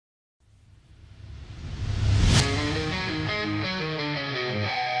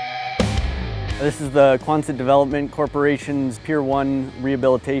This is the Quonset Development Corporation's Pier 1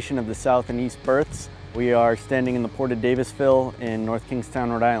 rehabilitation of the south and east berths. We are standing in the Port of Davisville in North Kingstown,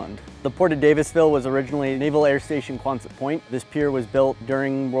 Rhode Island. The Port of Davisville was originally Naval Air Station Quonset Point. This pier was built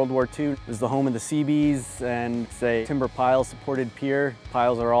during World War II. It was the home of the Seabees, and it's a timber pile supported pier.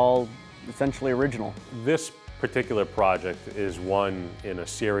 Piles are all essentially original. This particular project is one in a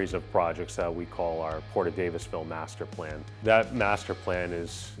series of projects that we call our Port of Davisville master plan. That master plan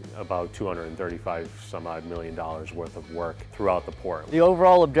is about $235 some odd million worth of work throughout the port. The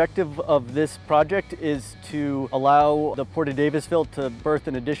overall objective of this project is to allow the Port of Davisville to berth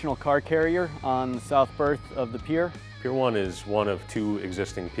an additional car carrier on the south berth of the pier. Pier 1 is one of two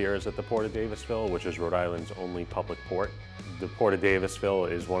existing piers at the Port of Davisville, which is Rhode Island's only public port. The Port of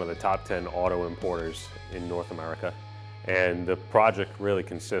Davisville is one of the top 10 auto importers in North America, and the project really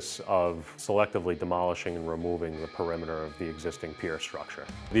consists of selectively demolishing and removing the perimeter of the existing pier structure.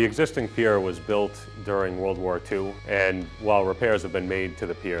 The existing pier was built during World War II, and while repairs have been made to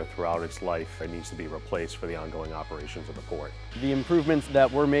the pier throughout its life, it needs to be replaced for the ongoing operations of the port. The improvements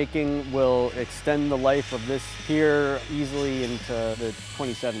that we're making will extend the life of this pier easily into the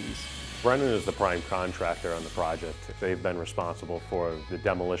 2070s. Brennan is the prime contractor on the project. They've been responsible for the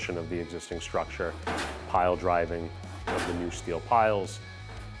demolition of the existing structure, pile driving of the new steel piles,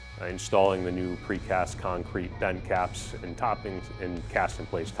 installing the new precast concrete bent caps and toppings and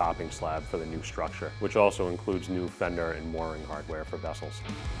cast-in-place topping slab for the new structure, which also includes new fender and mooring hardware for vessels.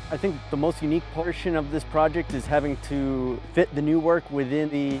 I think the most unique portion of this project is having to fit the new work within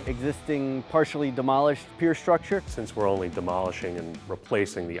the existing partially demolished pier structure. Since we're only demolishing and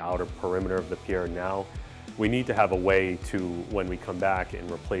replacing the outer perimeter of the pier now, we need to have a way to, when we come back and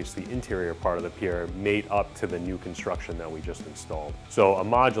replace the interior part of the pier, mate up to the new construction that we just installed. So a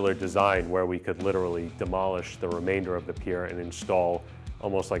modular design where we could literally demolish the remainder of the pier and install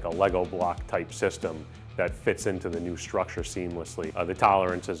almost like a Lego block type system that fits into the new structure seamlessly. The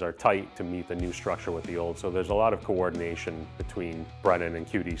tolerances are tight to meet the new structure with the old, so there's a lot of coordination between Brennan and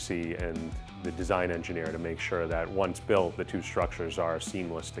QDC and the design engineer to make sure that once built, the two structures are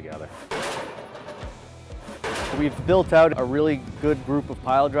seamless together. We've built out a really good group of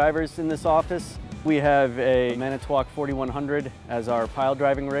pile drivers in this office. We have a Manitowoc 4100 as our pile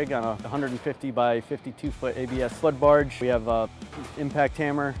driving rig on a 150 by 52 foot ABS flood barge. We have an impact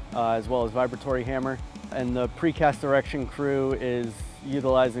hammer as well as vibratory hammer. And the precast erection crew is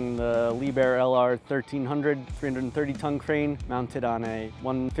utilizing the Liebherr LR 1300 330-ton crane mounted on a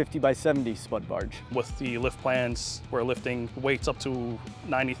 150 by 70 spud barge. With the lift plans, we're lifting weights up to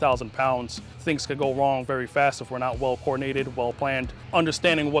 90,000 pounds. Things could go wrong very fast if we're not well coordinated, well planned.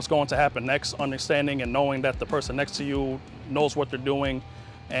 Understanding what's going to happen next, understanding and knowing that the person next to you knows what they're doing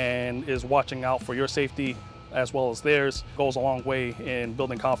and is watching out for your safety as well as theirs goes a long way in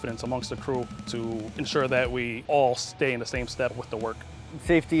building confidence amongst the crew to ensure that we all stay in the same step with the work.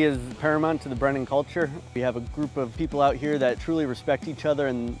 Safety is paramount to the Brennan culture. We have a group of people out here that truly respect each other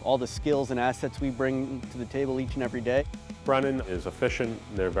and all the skills and assets we bring to the table each and every day. Brennan is efficient,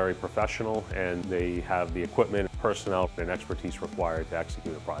 they're very professional, and they have the equipment, personnel, and expertise required to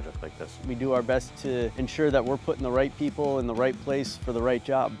execute a project like this. We do our best to ensure that we're putting the right people in the right place for the right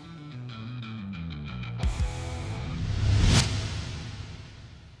job.